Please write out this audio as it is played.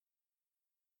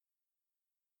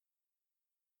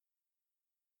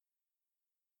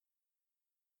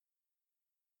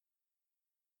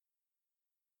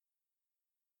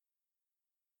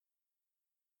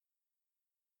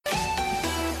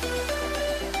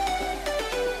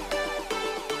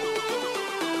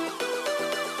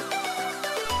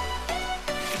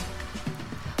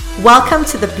Welcome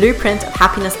to the Blueprint of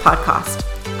Happiness podcast.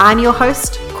 I'm your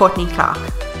host, Courtney Clark.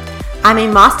 I'm a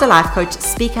master life coach,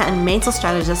 speaker, and mental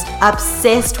strategist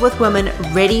obsessed with women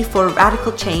ready for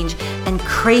radical change and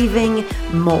craving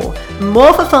more.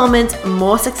 More fulfillment,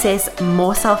 more success,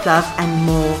 more self-love, and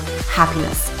more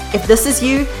happiness. If this is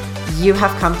you, you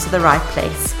have come to the right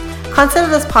place. Consider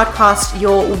this podcast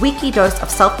your weekly dose of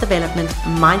self-development,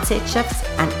 mindset shifts,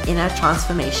 and inner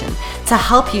transformation to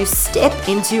help you step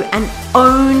into and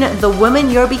own the woman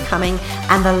you're becoming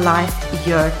and the life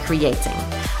you're creating.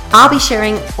 I'll be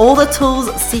sharing all the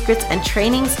tools, secrets, and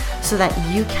trainings so that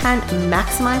you can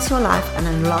maximize your life and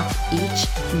unlock each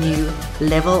new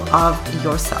level of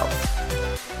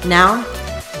yourself. Now,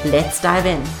 let's dive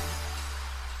in.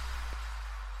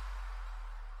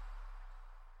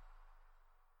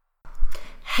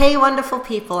 Hey wonderful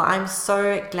people, I'm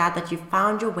so glad that you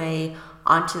found your way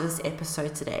onto this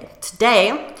episode today.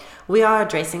 Today, we are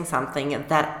addressing something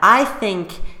that I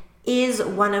think is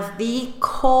one of the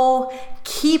core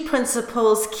key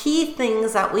principles, key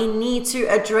things that we need to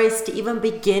address to even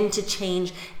begin to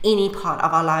change any part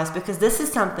of our lives, because this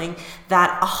is something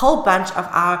that a whole bunch of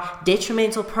our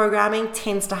detrimental programming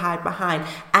tends to hide behind.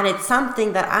 And it's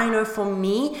something that I know for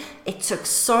me, it took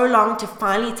so long to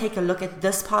finally take a look at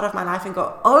this part of my life and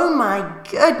go, oh my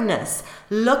goodness,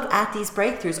 look at these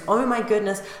breakthroughs. Oh my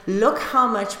goodness, look how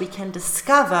much we can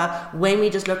discover when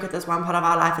we just look at this one part of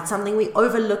our life. It's something we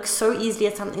overlook so easily.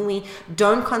 It's something we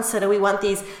don't consider. We want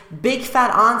these big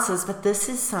fat answers, but this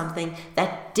is something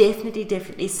that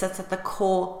definitely sits at the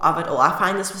core of it all. I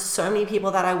find this with so many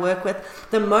people that I work with.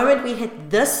 The moment we hit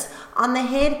this on the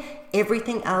head,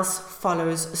 everything else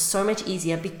follows so much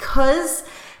easier, because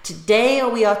today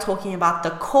we are talking about the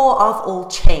core of all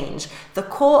change. The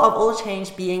core of all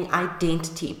change being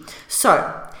identity.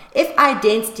 So, if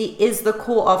identity is the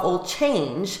core of all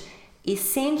change,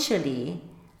 essentially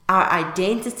our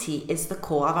identity is the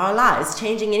core of our lives.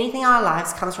 Changing anything in our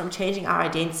lives comes from changing our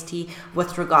identity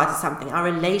with regard to something, our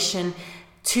relation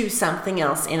to something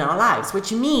else in our lives,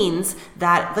 which means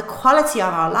that the quality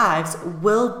of our lives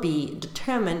will be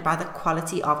determined by the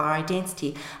quality of our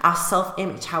identity, our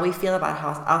self-image, how we feel about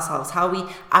ourselves, how we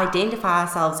identify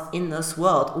ourselves in this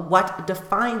world, what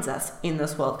defines us in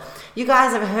this world. You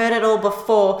guys have heard it all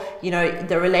before,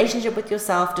 the relationship with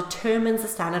yourself determines the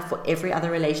standard for every other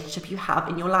relationship you have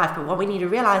in your life. But what we need to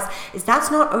realize is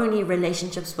that's not only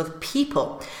relationships with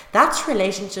people, that's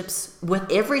relationships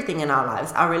with everything in our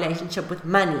lives, our relationship with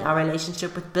money, our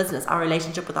relationship with business, our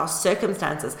relationship with our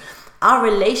circumstances, our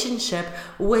relationship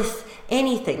with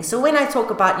anything. So when I talk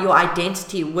about your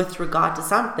identity with regard to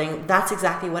something, that's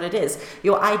exactly what it is.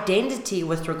 Your identity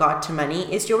with regard to money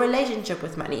is your relationship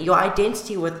with money. Your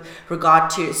identity with regard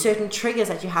to certain triggers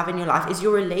that you have in your life is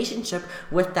your relationship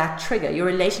with that trigger, your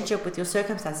relationship with your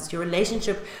circumstances, your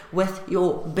relationship with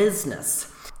your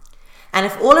business. And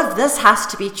if all of this has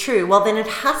to be true, well, then it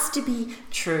has to be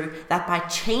true that by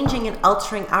changing and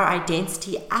altering our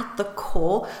identity at the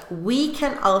core, we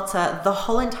can alter the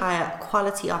whole entire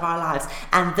quality of our lives.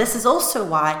 And this is also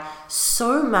why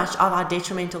so much of our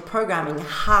detrimental programming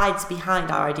hides behind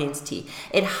our identity.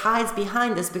 It hides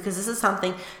behind this because this is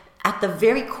something at the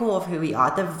very core of who we are,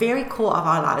 at the very core of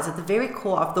our lives, at the very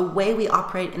core of the way we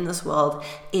operate in this world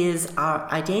is our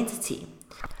identity.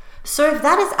 So if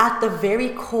that is at the very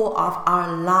core of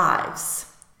our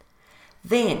lives,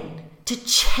 then to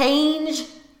change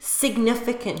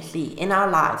significantly in our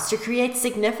lives, to create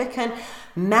significant,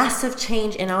 massive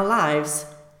change in our lives,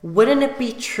 wouldn't it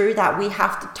be true that we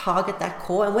have to target that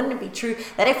core? And wouldn't it be true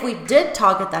that if we did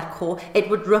target that core, it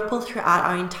would ripple throughout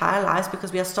our entire lives,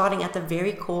 because we are starting at the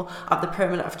very core of the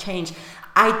permanent of change.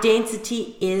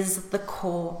 Identity is the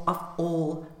core of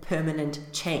all permanent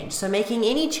change. So making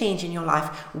any change in your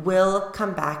life will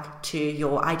come back to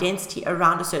your identity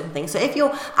around a certain thing. So if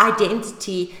your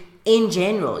identity in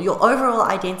general, your overall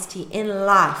identity in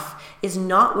life is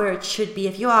not where it should be,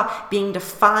 if you are being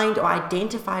defined or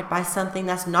identified by something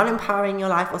that's not empowering your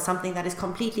life or something that is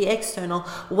completely external,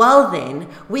 well then,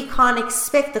 we can't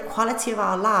expect the quality of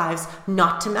our lives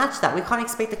not to match that. We can't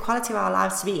expect the quality of our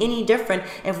lives to be any different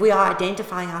if we are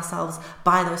identifying ourselves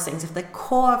by those things. If the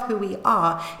core of who we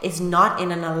are is not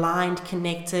in an aligned,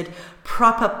 connected,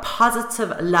 proper,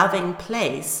 positive, loving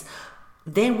place,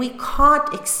 then we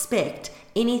can't expect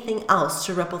anything else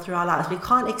to ripple through our lives. We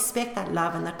can't expect that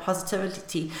love and that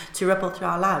positivity to ripple through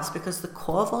our lives, because the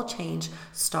core of all change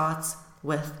starts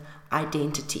with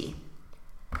identity.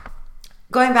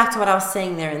 Going back to what I was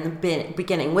saying there in the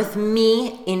beginning, with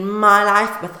me in my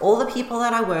life, with all the people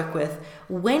that I work with,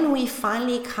 when we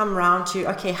finally come around to,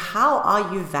 okay, how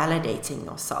are you validating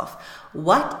yourself?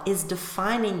 What is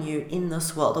defining you in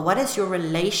this world? What is your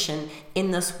relation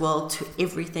in this world to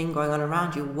everything going on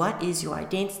around you? What is your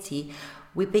identity?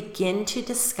 We begin to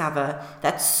discover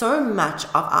that so much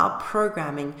of our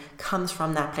programming comes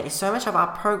from that place. So much of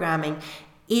our programming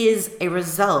is a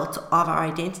result of our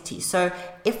identity. So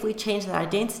if we change that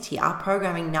identity, our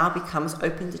programming now becomes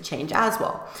open to change as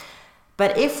well.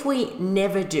 But if we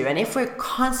never do, and if we're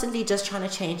constantly just trying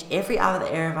to change every other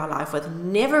area of our life with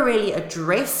never really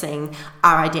addressing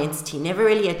our identity, never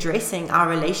really addressing our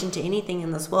relation to anything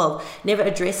in this world, never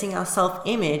addressing our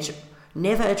self-image,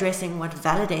 never addressing what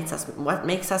validates us, what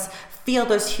makes us feel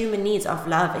those human needs of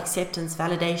love, acceptance,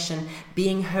 validation,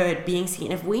 being heard, being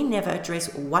seen. If we never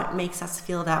address what makes us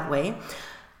feel that way,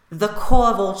 the core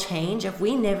of all change, if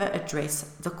we never address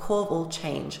the core of all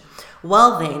change,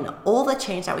 well then, all the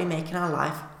change that we make in our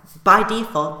life by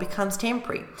default becomes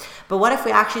temporary. But what if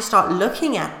we actually start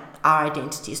looking at our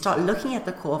identity, start looking at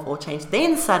the core of all change,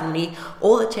 then suddenly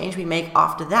all the change we make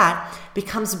after that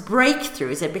becomes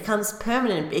breakthroughs, it becomes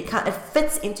permanent, it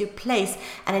fits into place,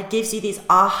 and it gives you these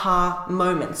aha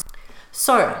moments.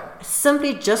 So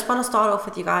simply just want to start off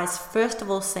with you guys, first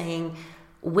of all saying,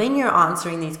 when you're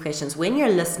answering these questions, when you're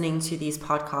listening to these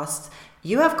podcasts,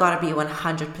 you have got to be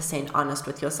 100% honest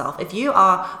with yourself. If you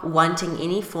are wanting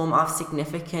any form of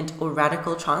significant or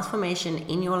radical transformation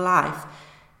in your life,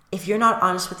 if you're not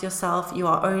honest with yourself, you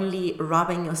are only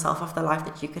robbing yourself of the life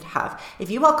that you could have. If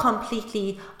you are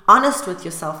completely honest with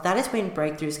yourself, that is when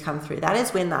breakthroughs come through. That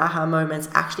is when the aha moments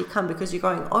actually come, because you're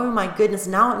going, oh my goodness,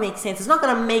 now it makes sense. It's not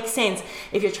going to make sense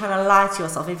if you're trying to lie to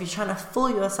yourself, if you're trying to fool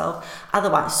yourself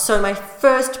otherwise. So my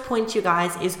first point, you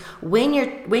guys, is when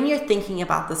you're thinking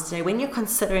about this today, when you're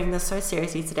considering this so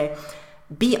seriously today,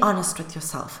 be honest with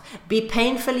yourself. Be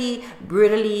painfully,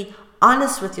 brutally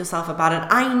honest with yourself about it.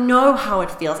 I know how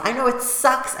it feels. I know it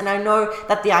sucks, and I know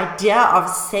that the idea of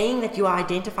saying that you are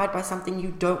identified by something you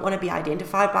don't want to be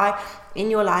identified by in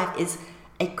your life is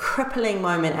a crippling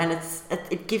moment, and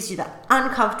it gives you that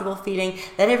uncomfortable feeling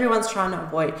that everyone's trying to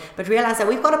avoid. But realize that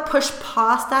we've got to push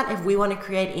past that if we want to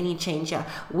create any change here.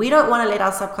 We don't want to let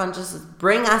our subconscious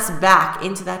bring us back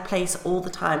into that place all the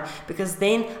time, because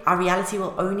then our reality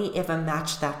will only ever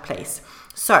match that place.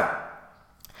 So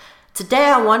today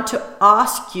I want to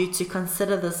ask you to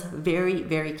consider this very,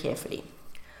 very carefully.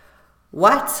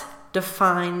 What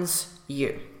defines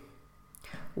you?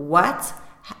 What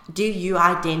do you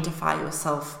identify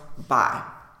yourself by?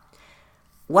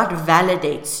 What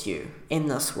validates you in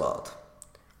this world?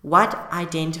 What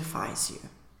identifies you?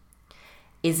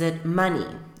 Is it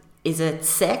money? Is it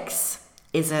sex?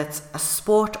 Is it a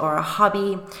sport or a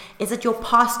hobby? Is it your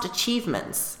past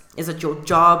achievements? Is it your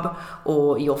job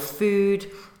or your food?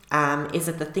 Is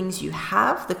it the things you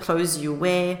have, the clothes you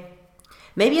wear?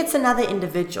 Maybe it's another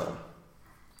individual.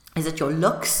 Is it your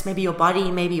looks? Maybe your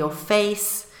body, maybe your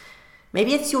face.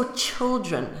 Maybe it's your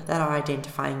children that are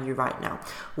identifying you right now.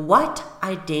 What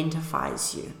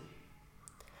identifies you?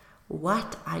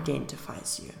 What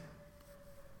identifies you?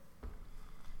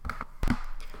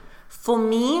 For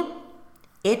me,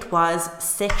 it was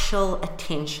sexual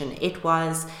attention. It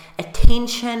was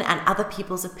attention and other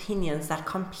people's opinions that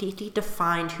completely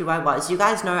defined who I was. You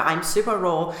guys know I'm super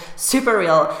raw, super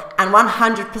real, and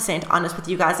 100% honest with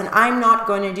you guys. And I'm not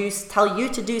going to tell you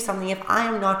to do something if I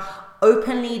am not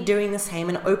openly doing the same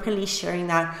and openly sharing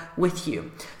that with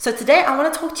you. So today I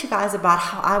want to talk to you guys about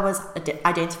how I was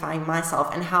identifying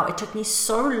myself, and how it took me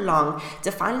so long to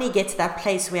finally get to that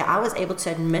place where I was able to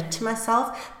admit to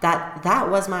myself that that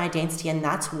was my identity, and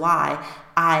that's why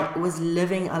I was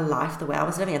living a life the way I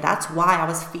was living it. That's why I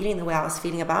was feeling the way I was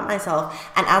feeling about myself.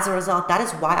 And as a result, that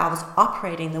is why I was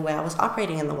operating the way I was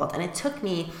operating in the world. And it took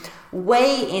me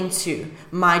way into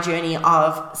my journey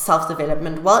of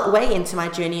self-development, way into my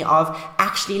journey of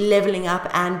actually leveling up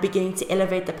and beginning to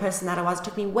elevate the person that I was. It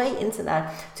took me way into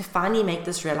that to finally make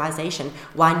this realization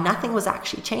why nothing was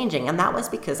actually changing. And that was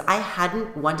because I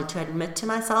hadn't wanted to admit to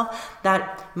myself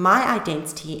that my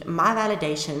identity, my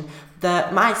validation,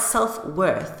 my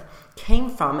self-worth came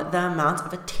from the amount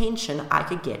of attention I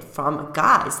could get from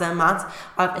guys, the amount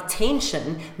of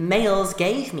attention males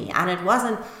gave me. And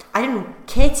I didn't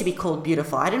care to be called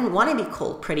beautiful. I didn't want to be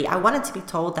called pretty. I wanted to be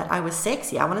told that I was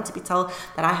sexy. I wanted to be told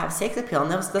that I have sex appeal.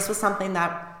 And this was something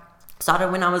that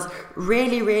started when I was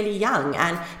really, really young.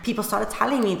 And people started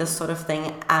telling me this sort of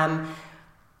thing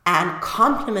and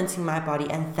complimenting my body.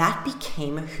 And that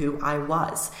became who I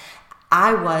was.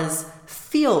 I was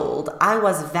fueled, I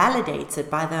was validated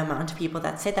by the amount of people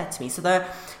that said that to me. So the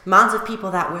amount of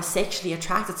people that were sexually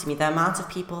attracted to me, the amount of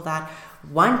people that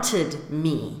wanted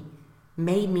me,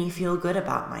 made me feel good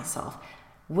about myself.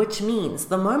 Which means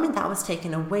the moment that was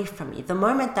taken away from me, the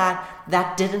moment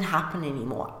that didn't happen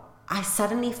anymore, I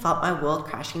suddenly felt my world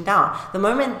crashing down. The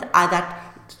moment that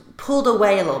pulled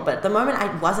away a little bit, the moment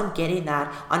I wasn't getting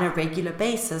that on a regular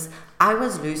basis, I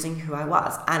was losing who I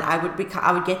was. And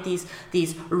I would get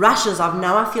these rushes of,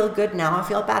 now I feel good, now I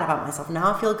feel bad about myself,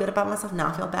 now I feel good about myself, now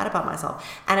I feel bad about myself.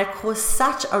 And it caused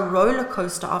such a roller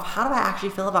coaster of, how do I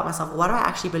actually feel about myself? What do I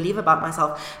actually believe about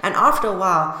myself? And after a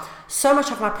while, so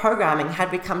much of my programming had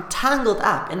become tangled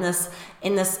up in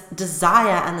this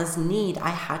desire and this need I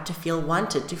had to feel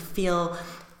wanted, to feel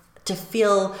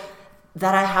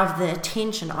that I have the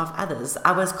attention of others.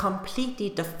 I was completely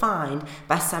defined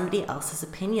by somebody else's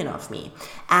opinion of me.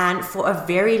 And for a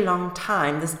very long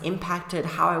time, this impacted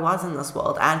how I was in this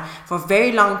world. And for a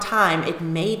very long time, it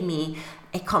made me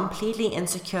a completely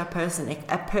insecure person,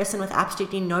 a person with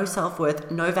absolutely no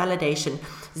self-worth, no validation,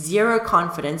 zero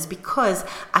confidence, because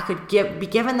I could be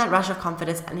given that rush of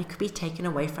confidence and it could be taken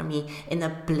away from me in the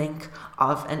blink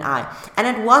of an eye. And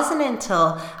it wasn't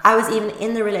until I was even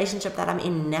in the relationship that I'm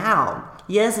in now,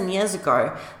 years and years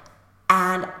ago,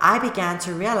 and I began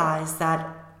to realize that,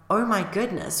 oh my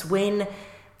goodness, when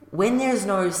there's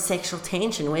no sexual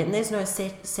tension, when there's no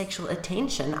sexual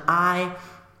attention, I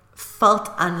felt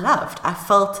unloved. I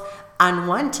felt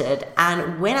unwanted.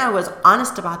 And when I was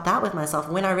honest about that with myself,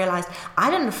 when I realized I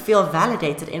didn't feel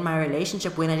validated in my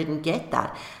relationship when I didn't get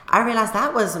that, I realized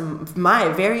that was my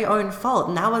very own fault.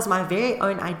 And that was my very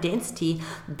own identity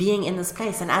being in this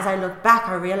place. And as I look back,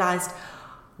 I realized,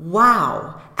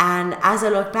 wow. And as I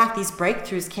look back, these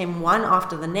breakthroughs came one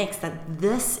after the next, that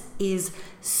this is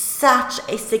such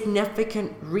a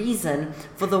significant reason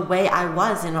for the way I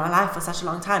was in my life for such a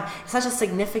long time. Such a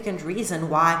significant reason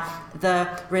why the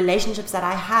relationships that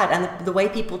I had and the way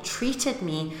people treated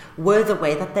me were the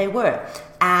way that they were.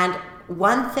 And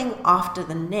one thing after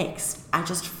the next, I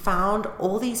just found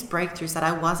all these breakthroughs that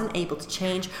I wasn't able to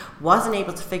change, wasn't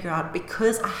able to figure out,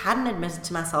 because I hadn't admitted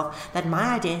to myself that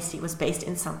my identity was based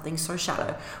in something so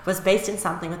shallow, was based in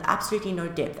something with absolutely no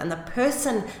depth. And the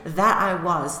person that I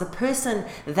was, the person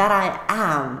that I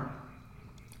am,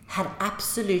 had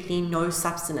absolutely no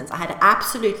substance. I had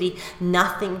absolutely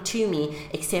nothing to me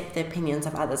except the opinions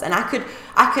of others. And I could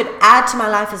add to my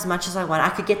life as much as I want.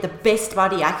 I could get the best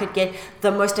body. I could get the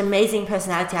most amazing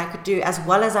personality. I could do as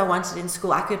well as I wanted in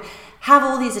school. I could have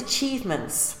all these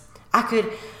achievements. I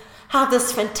could have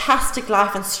this fantastic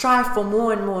life and strive for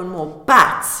more and more and more.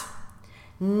 But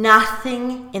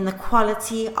nothing in the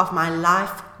quality of my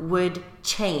life would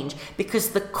change,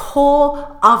 because the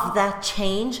core of that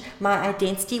change, my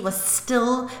identity, was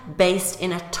still based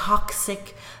in a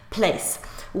toxic place.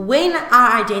 When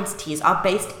our identities are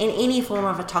based in any form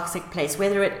of a toxic place,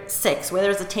 whether it's sex,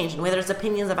 whether it's attention, whether it's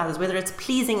opinions of others, whether it's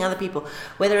pleasing other people,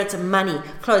 whether it's money,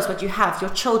 clothes, what you have,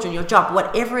 your children, your job,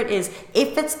 whatever it is,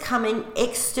 if it's coming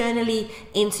externally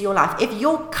into your life, if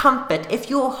your comfort, if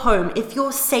your home, if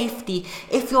your safety,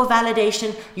 if your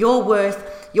validation, your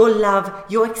worth, your love,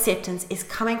 your acceptance is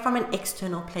coming from an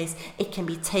external place, it can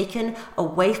be taken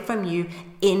away from you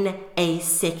in a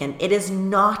second. It is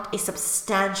not a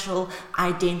substantial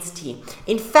identity.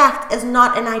 In fact, it's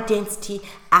not an identity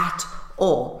at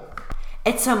all.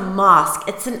 It's a mask.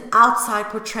 It's an outside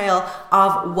portrayal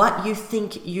of what you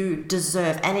think you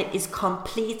deserve. And it is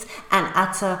complete and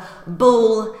utter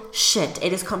bullshit.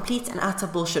 It is complete and utter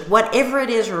bullshit. Whatever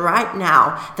it is right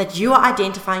now that you are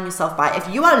identifying yourself by,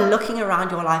 if you are looking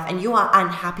around your life and you are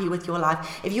unhappy with your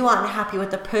life, if you are unhappy with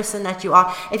the person that you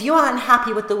are, if you are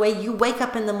unhappy with the way you wake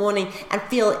up in the morning and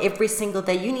feel every single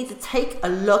day, you need to take a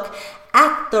look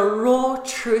at the raw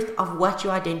truth of what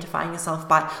you're identifying yourself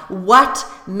by. What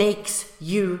makes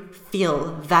you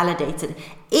feel validated?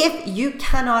 If you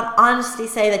cannot honestly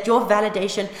say that your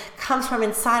validation comes from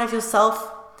inside of yourself,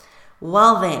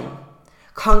 well then,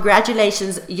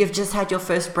 congratulations, you've just had your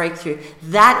first breakthrough.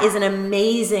 That is an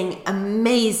amazing,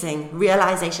 amazing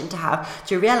realization to have.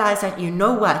 To realize that, you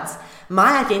know what?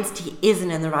 My identity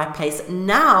isn't in the right place.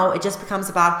 Now it just becomes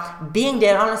about being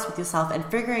dead honest with yourself and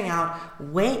figuring out,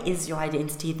 where is your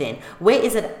identity then? Where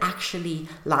is it actually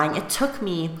lying? It took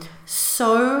me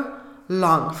so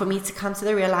long for me to come to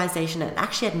the realization and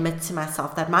actually admit to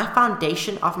myself that my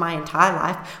foundation of my entire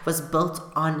life was built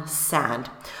on sand,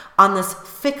 on this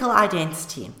fickle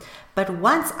identity. But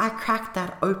once I cracked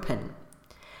that open,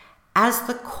 as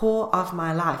the core of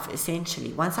my life,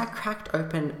 essentially, once I cracked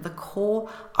open the core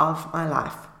of my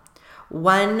life,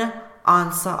 one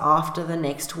answer after the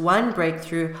next, one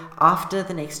breakthrough after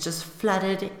the next just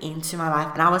flooded into my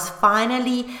life. And I was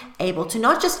finally able to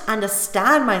not just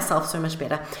understand myself so much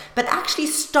better, but actually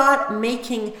start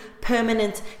making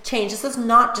permanent change. This is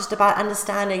not just about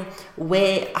understanding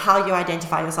how you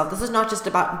identify yourself. This is not just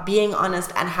about being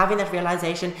honest and having that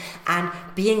realization and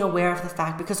being aware of the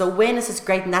fact, because awareness is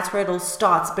great and that's where it all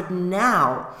starts. But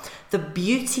now the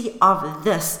beauty of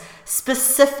this,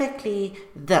 specifically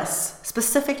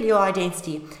your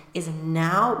identity, is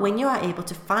now when you are able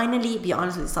to finally be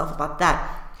honest with yourself about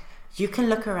that, you can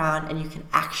look around and you can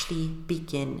actually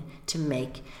begin to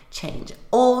make change.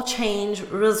 All change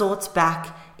resorts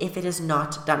back, if it is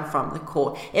not done from the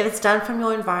core. If it's done from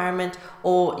your environment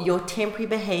or your temporary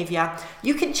behavior,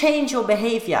 you can change your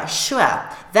behavior, sure.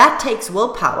 That takes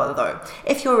willpower though.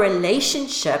 If your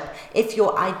relationship, if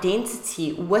your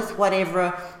identity with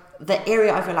whatever the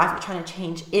area of your life you're trying to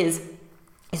change is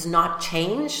not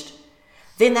changed,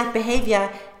 then that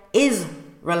behavior is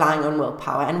relying on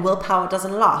willpower, and willpower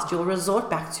doesn't last. You'll resort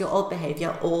back to your old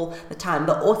behavior all the time,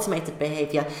 the automated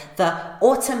behavior, the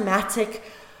automatic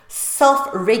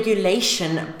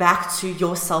self-regulation back to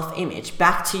your self-image,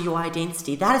 back to your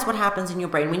identity. That is what happens in your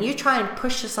brain. When you try and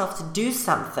push yourself to do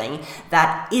something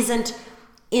that isn't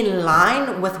in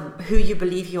line with who you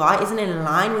believe you are, isn't in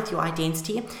line with your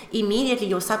identity, immediately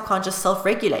your subconscious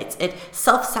self-regulates. It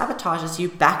self-sabotages you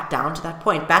back down to that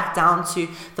point, back down to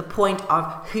the point of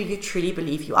who you truly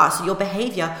believe you are. So your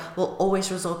behavior will always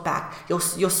resort back. Your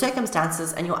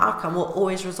circumstances and your outcome will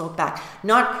always resort back,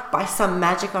 not by some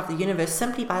magic of the universe,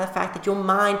 simply by the fact that your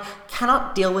mind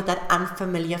cannot deal with that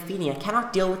unfamiliar feeling. It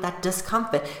cannot deal with that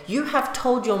discomfort. You have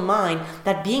told your mind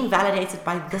that being validated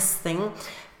by this thing,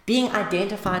 being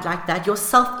identified like that, your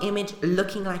self-image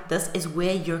looking like this, is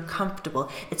where you're comfortable.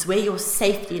 It's where your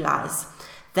safety lies.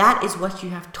 That is what you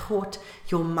have taught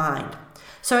your mind.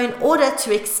 So in order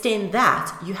to extend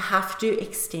that, you have to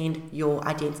extend your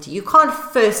identity. You can't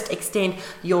first extend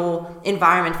your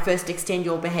environment, first extend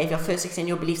your behavior, first extend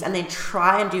your beliefs, and then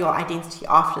try and do your identity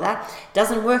after that. It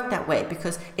doesn't work that way,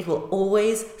 because it will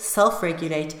always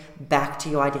self-regulate back to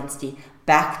your identity,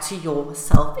 back to your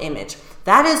self-image.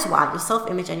 That is why your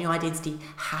self-image and your identity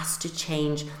has to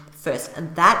change first.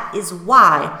 And that is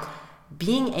why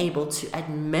being able to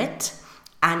admit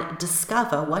and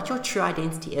discover what your true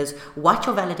identity is, what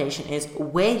your validation is,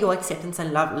 where your acceptance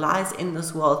and love lies in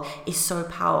this world is so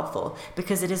powerful,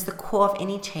 because it is the core of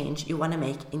any change you want to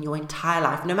make in your entire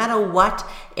life, no matter what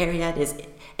area it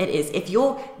is. If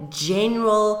your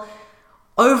general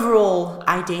overall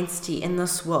identity in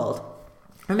this world,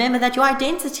 remember that your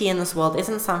identity in this world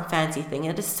isn't some fancy thing.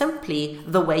 It is simply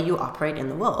the way you operate in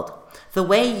the world. The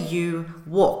way you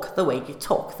walk, the way you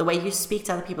talk, the way you speak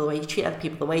to other people, the way you treat other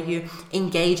people, the way you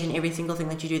engage in every single thing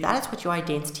that you do. That is what your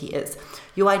identity is.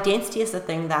 Your identity is the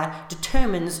thing that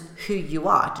determines who you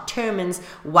are, determines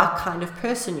what kind of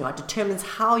person you are, determines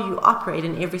how you operate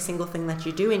in every single thing that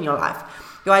you do in your life.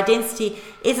 Your identity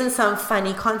isn't some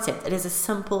funny concept. It is as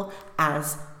simple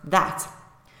as that.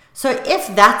 So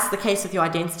if that's the case with your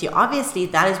identity, obviously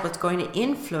that is what's going to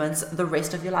influence the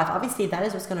rest of your life. Obviously that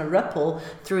is what's going to ripple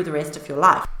through the rest of your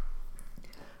life.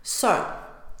 So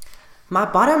my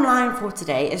bottom line for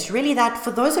today is really that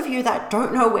for those of you that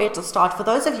don't know where to start, for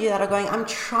those of you that are going, I'm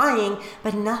trying,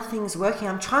 but nothing's working.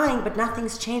 I'm trying, but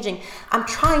nothing's changing. I'm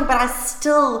trying, but I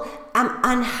still am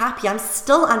unhappy. I'm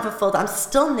still unfulfilled. I'm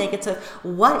still negative.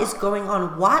 What is going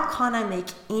on? Why can't I make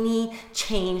any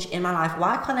change in my life?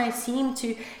 Why can't I seem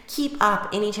to keep up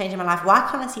any change in my life? Why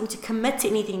can't I seem to commit to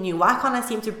anything new? Why can't I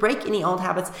seem to break any old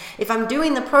habits? If I'm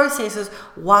doing the processes,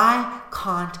 why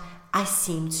can't I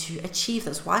seem to achieve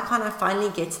this? Why can't I finally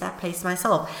get to that place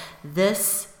myself?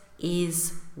 This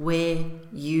is where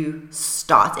you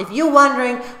start. If you're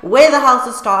wondering where the hell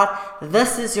to start,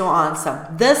 this is your answer.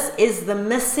 This is the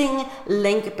missing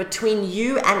link between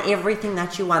you and everything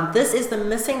that you want. This is the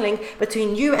missing link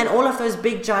between you and all of those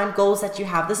big giant goals that you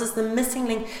have. This is the missing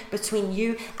link between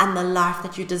you and the life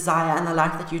that you desire and the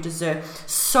life that you deserve.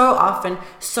 So often,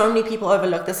 so many people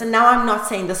overlook this. And now I'm not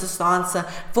saying this is the answer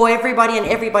for everybody, and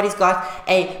everybody's got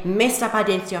a messed up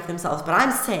identity of themselves, but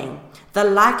I'm saying the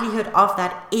likelihood of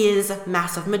that is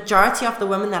massive. Majority of the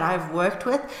women that I've worked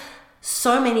with,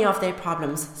 so many of their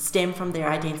problems stem from their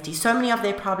identity. So many of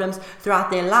their problems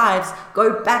throughout their lives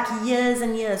go back years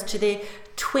and years to their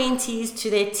 20s, to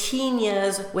their teen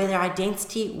years, where their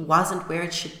identity wasn't where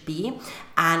it should be.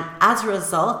 And as a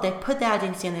result, they put their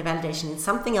identity and their validation in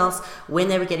something else when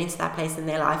they were getting to that place in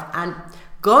their life. And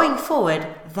Going forward,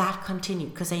 that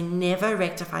continued because they never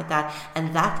rectified that,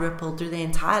 and that rippled through their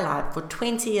entire life for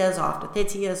 20 years after,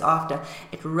 30 years after.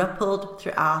 It rippled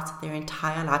throughout their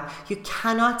entire life. You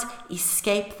cannot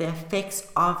escape the effects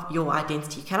of your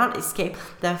identity. You cannot escape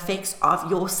the effects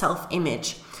of your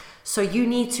self-image. So you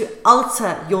need to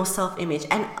alter your self-image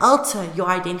and alter your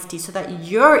identity so that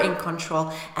you're in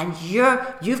control, and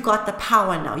you've got the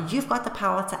power now. You've got the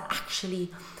power to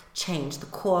actually change. The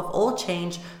core of all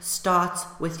change starts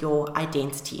with your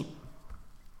identity.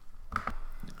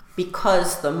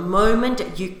 Because the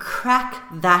moment you crack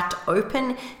that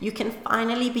open, you can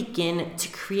finally begin to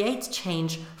create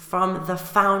change from the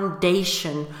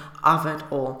foundation of it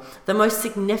all. The most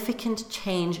significant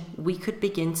change we could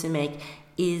begin to make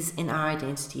is in our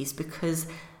identities, because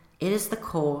it is the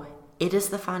core, it is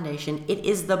the foundation, it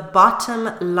is the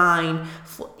bottom line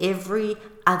for every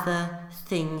other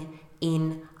thing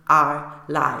in our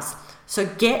lives. So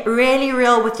get really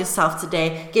real with yourself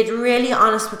today. Get really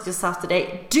honest with yourself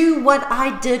today. Do what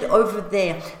I did over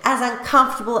there. As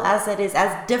uncomfortable as it is,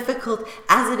 as difficult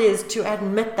as it is to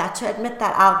admit that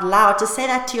out loud, to say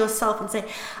that to yourself and say,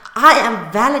 I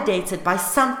am validated by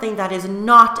something that is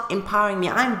not empowering me.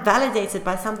 I'm validated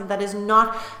by something that is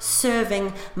not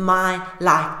serving my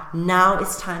life. Now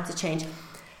it's time to change.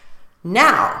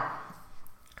 Now,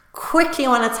 quickly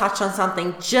want to touch on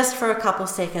something just for a couple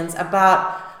seconds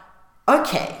about,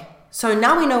 okay, so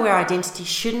now we know where our identity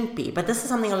shouldn't be, but this is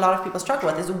something a lot of people struggle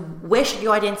with, is where should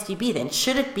your identity be then?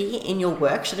 Should it be in your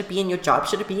work? Should it be in your job?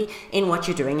 Should it be in what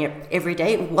you're doing every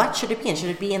day? What should it be in? Should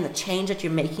it be in the change that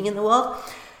you're making in the world?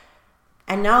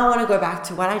 And now I want to go back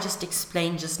to what I just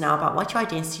explained just now about what your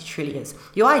identity truly is.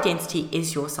 Your identity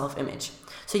is your self-image.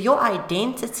 So your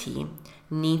identity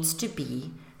needs to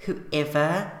be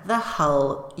whoever the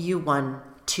hell you want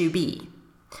to be.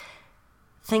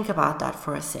 Think about that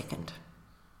for a second.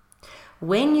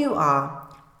 When you are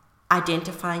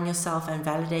identifying yourself and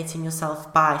validating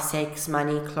yourself by sex,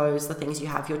 money, clothes, the things you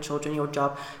have, your children, your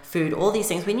job, food, all these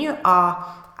things, when you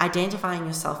are identifying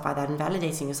yourself by that and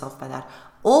validating yourself by that,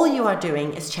 all you are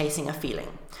doing is chasing a feeling.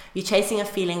 You're chasing a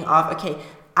feeling of, okay,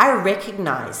 I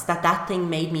recognize that that thing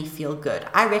made me feel good.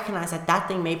 I recognize that that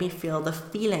thing made me feel the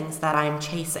feelings that I'm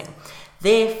chasing.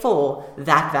 Therefore,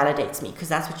 that validates me, because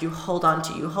that's what you hold on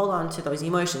to. You hold on to those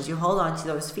emotions. You hold on to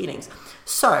those feelings.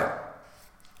 So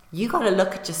you got to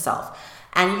look at yourself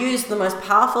and use the most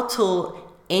powerful tool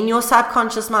in your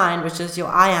subconscious mind, which is your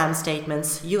I am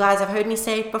statements. You guys have heard me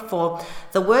say it before.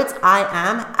 The words I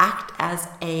am act as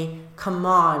a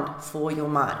command for your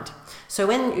mind. So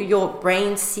when your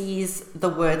brain sees the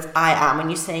words I am, when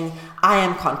you're saying I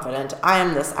am confident, I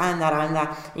am this, I am that, I am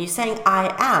that, and you're saying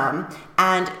I am,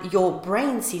 and your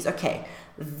brain sees, okay,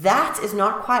 that is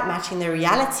not quite matching the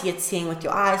reality it's seeing with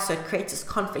your eyes, so it creates this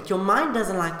conflict. Your mind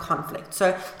doesn't like conflict.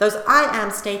 So those I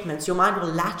am statements, your mind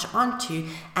will latch onto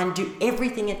and do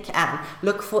everything it can.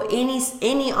 Look for any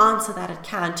answer that it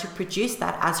can to produce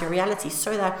that as your reality,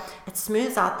 so that it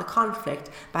smooths out the conflict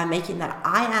by making that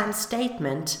I am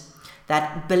statement,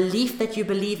 that belief that you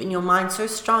believe in your mind so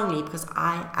strongly, because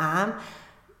I am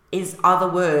are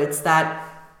the words that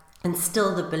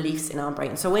instill the beliefs in our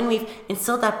brain. So when we've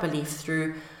instilled that belief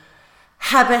through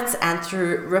habits and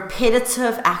through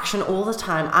repetitive action all the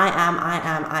time, I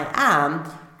am,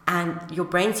 and your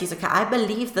brain sees, okay, I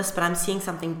believe this, but I'm seeing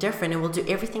something different, and will do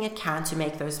everything it can to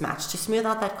make those match, to smooth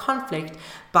out that conflict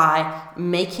by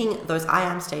making those I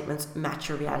am statements match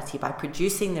your reality, by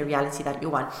producing the reality that you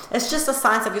want. It's just the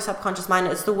science of your subconscious mind.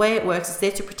 It's the way it works. It's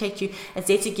there to protect you. It's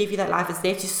there to give you that life. It's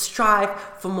there to strive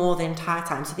for more the entire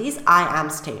time. So these I am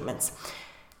statements,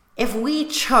 if we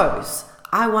chose,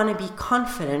 I want to be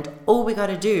confident, all we got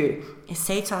to do is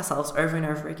say to ourselves over and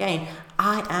over again,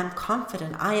 I am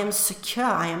confident, I am secure,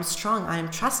 I am strong, I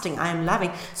am trusting, I am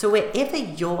loving. So wherever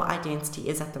your identity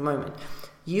is at the moment,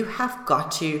 you have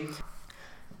got to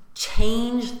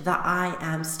change the I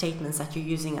am statements that you're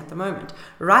using at the moment.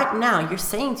 Right now, you're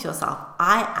saying to yourself,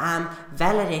 I am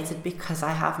validated because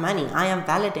I have money. I am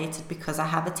validated because I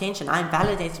have attention. I am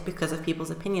validated because of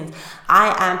people's opinions.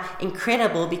 I am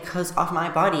incredible because of my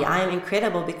body. I am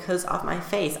incredible because of my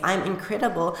face. I am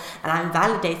incredible, and I'm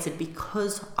validated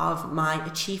because of my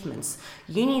achievements.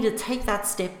 You need to take that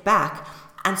step back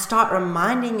and start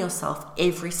reminding yourself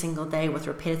every single day with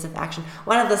repetitive action.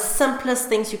 One of the simplest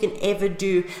things you can ever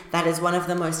do, that is one of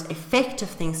the most effective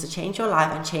things to change your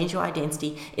life and change your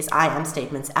identity, is I am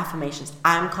statements, affirmations.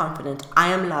 I am confident,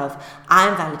 I am loved, I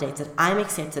am validated, I am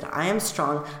accepted, I am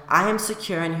strong, I am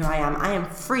secure in who I am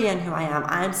free in who I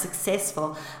am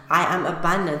successful, I am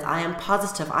abundant, I am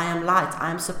positive, I am light, I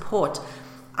am support,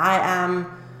 I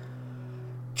am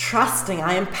trusting,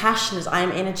 I am passionate, I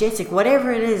am energetic,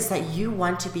 whatever it is that you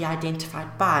want to be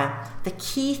identified by, the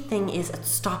key thing is it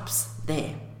stops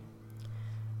there.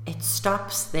 It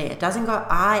stops there. It doesn't go,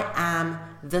 I am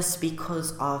this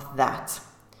because of that.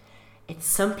 It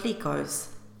simply goes,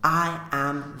 I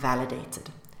am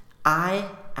validated. I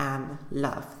am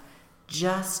loved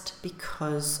just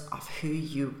because of who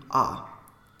you are.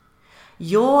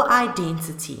 Your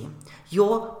identity,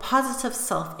 your positive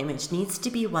self-image needs to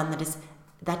be one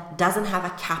that doesn't have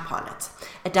a cap on it.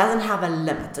 It doesn't have a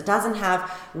limit. It doesn't have,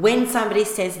 when somebody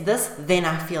says this, then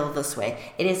I feel this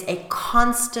way. It is a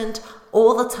constant,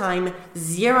 all the time,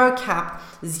 zero cap,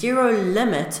 zero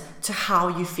limit to how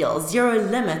you feel, zero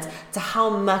limit to how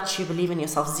much you believe in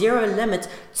yourself, zero limit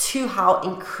to how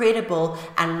incredible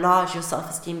and large your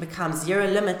self-esteem becomes, zero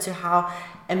limit to how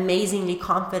amazingly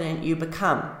confident you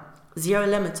become, zero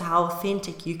limit to how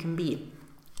authentic you can be.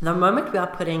 The moment we are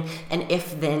putting an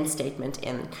if-then statement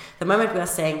in, the moment we are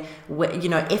saying,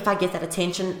 if I get that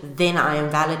attention, then I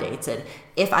am validated.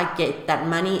 If I get that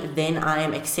money, then I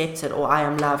am accepted or I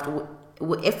am loved.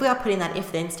 If we are putting that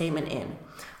if-then statement in,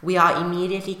 we are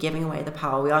immediately giving away the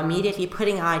power. We are immediately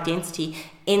putting our identity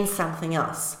in something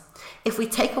else. If we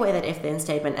take away that if-then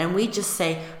statement and we just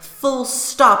say, full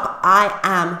stop, I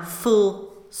am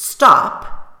full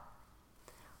stop,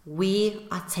 we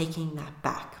are taking that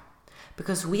back.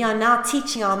 Because we are now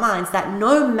teaching our minds that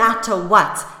no matter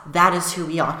what, that is who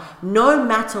we are. No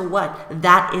matter what,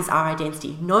 that is our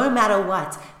identity. No matter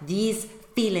what, these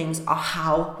feelings are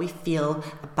how we feel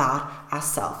about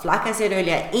ourselves. Like I said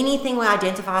earlier, anything we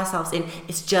identify ourselves in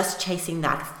is just chasing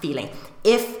that feeling.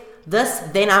 If this,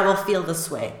 then I will feel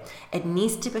this way. It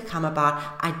needs to become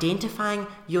about identifying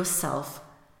yourself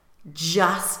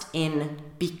just in,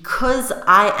 because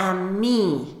I am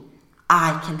me,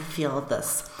 I can feel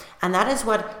this. And that is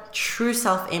what true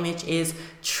self-image is,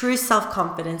 true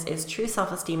self-confidence is, true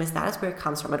self-esteem is. That is where it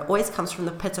comes from. It always comes from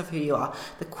the pit of who you are,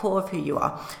 the core of who you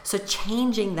are. So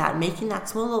changing that, making that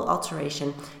small little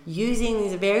alteration, using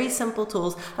these very simple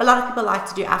tools. A lot of people like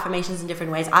to do affirmations in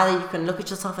different ways. Either you can look at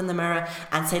yourself in the mirror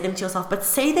and say them to yourself, but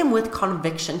say them with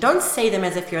conviction. Don't say them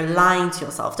as if you're lying to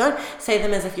yourself. Don't say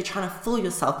them as if you're trying to fool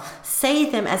yourself. Say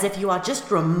them as if you are just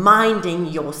reminding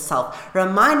yourself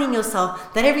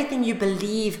that everything you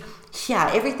believe here,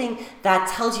 everything that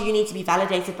tells you need to be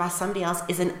validated by somebody else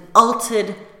is an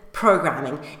altered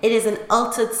programming. It is an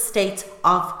altered state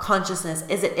of consciousness.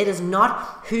 It is not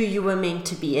who you were meant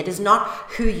to be. It is not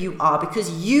who you are,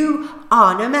 because you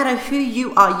are, no matter who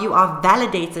you are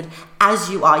validated as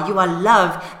you are. You are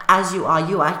loved as you are.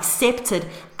 You are accepted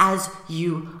as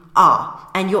you are.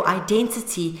 And your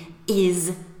identity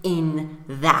is in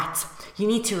that. You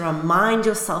need to remind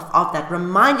yourself of that.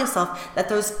 Remind yourself that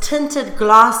those tinted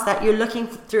glass that you're looking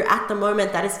through at the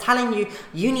moment that is telling you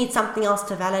you need something else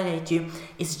to validate you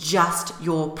is just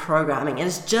your programming. And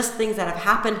it's just things that have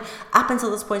happened up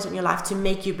until this point in your life to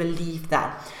make you believe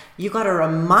that. You got to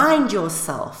remind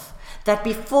yourself that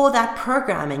before that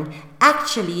programming,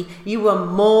 actually, you were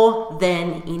more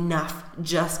than enough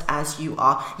just as you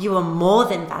are. You are more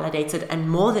than validated and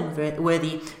more than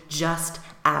worthy just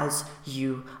as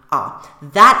you are.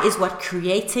 That is what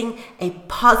creating a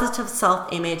positive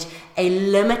self-image, a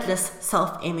limitless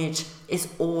self-image is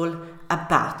all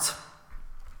about.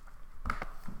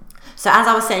 So as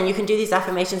I was saying, you can do these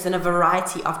affirmations in a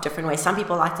variety of different ways. Some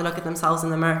people like to look at themselves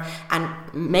in the mirror and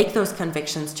make those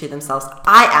convictions to themselves.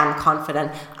 I am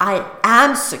confident. I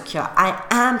am secure. I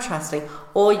am trusting.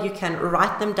 Or you can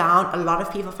write them down. A lot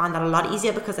of people find that a lot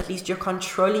easier because at least you're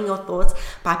controlling your thoughts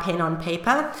by pen on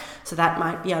paper. So that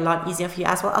might be a lot easier for you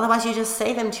as well. Otherwise, you just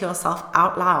say them to yourself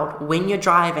out loud when you're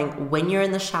driving, when you're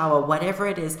in the shower, whatever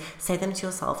it is, say them to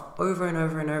yourself over and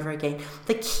over and over again.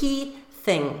 The key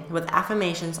thing with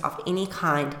affirmations of any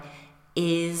kind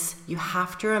is you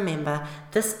have to remember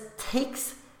this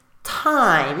takes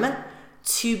time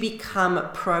to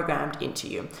become programmed into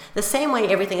you. The same way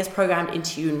everything is programmed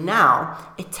into you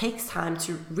now, it takes time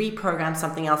to reprogram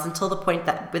something else until the point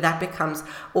that where that becomes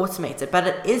automated. But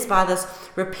it is by this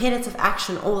repetitive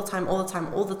action all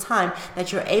the time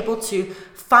that you're able to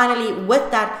finally, with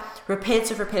that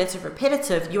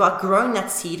repetitive, you are growing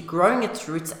that seed, growing its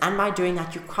roots, and by doing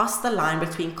that, you cross the line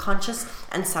between conscious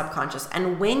and subconscious.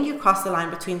 And when you cross the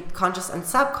line between conscious and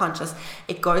subconscious,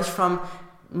 it goes from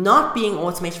not being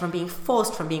automated, from being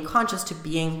forced, from being conscious to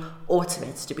being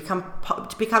automated, to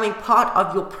becoming part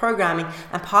of your programming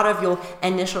and part of your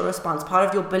initial response, part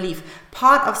of your belief,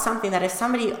 part of something that if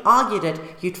somebody argued it,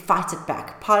 you'd fight it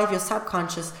back. Part of your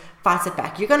subconscious fights it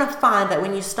back. You're going to find that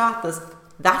when you start this,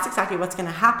 that's exactly what's going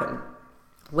to happen.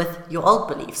 with your old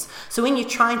beliefs. So when you're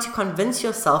trying to convince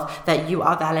yourself that you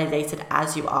are validated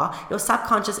as you are, your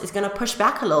subconscious is going to push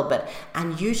back a little bit,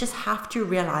 and you just have to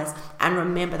realize and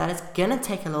remember that it's going to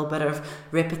take a little bit of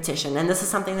repetition. And this is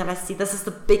something that I see, this is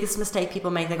the biggest mistake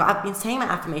people make. They go, I've been saying my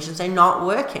affirmations, they're not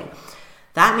working.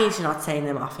 That means you're not saying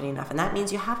them often enough, and that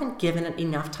means you haven't given it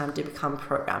enough time to become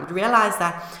programmed. Realize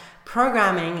that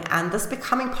programming and this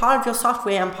becoming part of your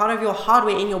software and part of your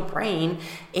hardware in your brain,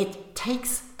 it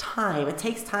takes time. It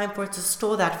takes time for it to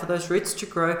store that, for those roots to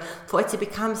grow, for it to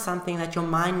become something that your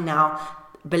mind now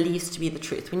believes to be the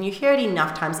truth. When you hear it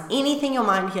enough times, anything your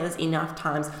mind hears enough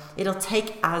times, it'll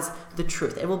take as the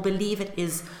truth. It will believe it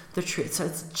is the truth. So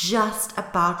it's just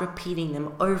about repeating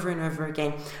them over and over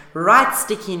again. Write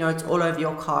sticky notes all over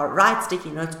your car. Write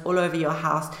sticky notes all over your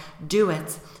house. Do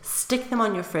it. Stick them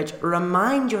on your fridge.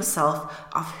 Remind yourself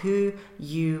of who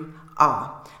you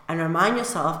are. And remind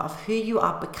yourself of who you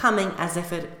are becoming as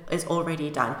if it is already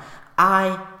done.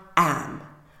 I am.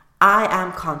 I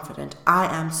am confident. I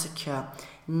am secure.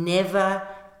 Never,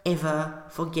 ever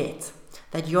forget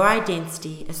that your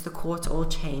identity is the core to all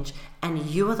change, and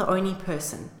you are the only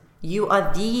person. You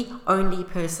are the only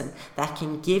person that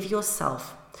can give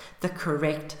yourself the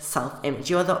correct self-image.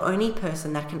 You are the only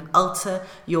person that can alter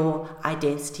your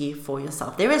identity for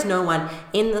yourself. There is no one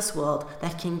in this world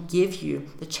that can give you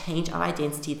the change of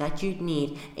identity that you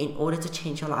need in order to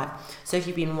change your life. So if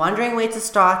you've been wondering where to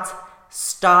start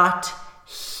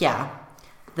here.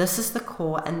 This is the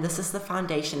core, and this is the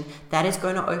foundation that is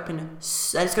going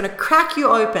to crack you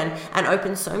open and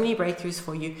open so many breakthroughs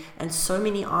for you and so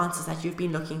many answers that you've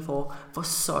been looking for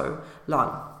so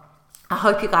long. I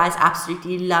hope you guys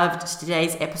absolutely loved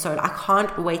today's episode. I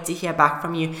can't wait to hear back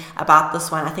from you about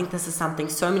this one. I think this is something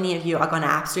so many of you are going to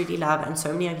absolutely love, and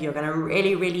so many of you are going to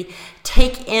really, really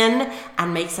take in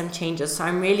and make some changes. So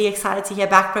I'm really excited to hear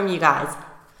back from you guys.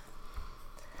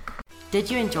 Did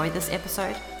you enjoy this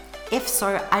episode? If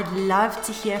so, I'd love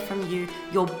to hear from you,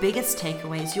 your biggest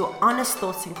takeaways, your honest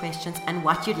thoughts and questions, and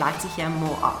what you'd like to hear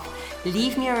more of.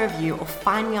 Leave me a review or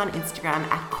find me on Instagram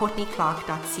at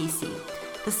courtneyclark.cc.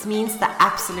 This means the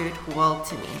absolute world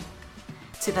to me.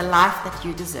 To the life that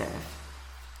you deserve.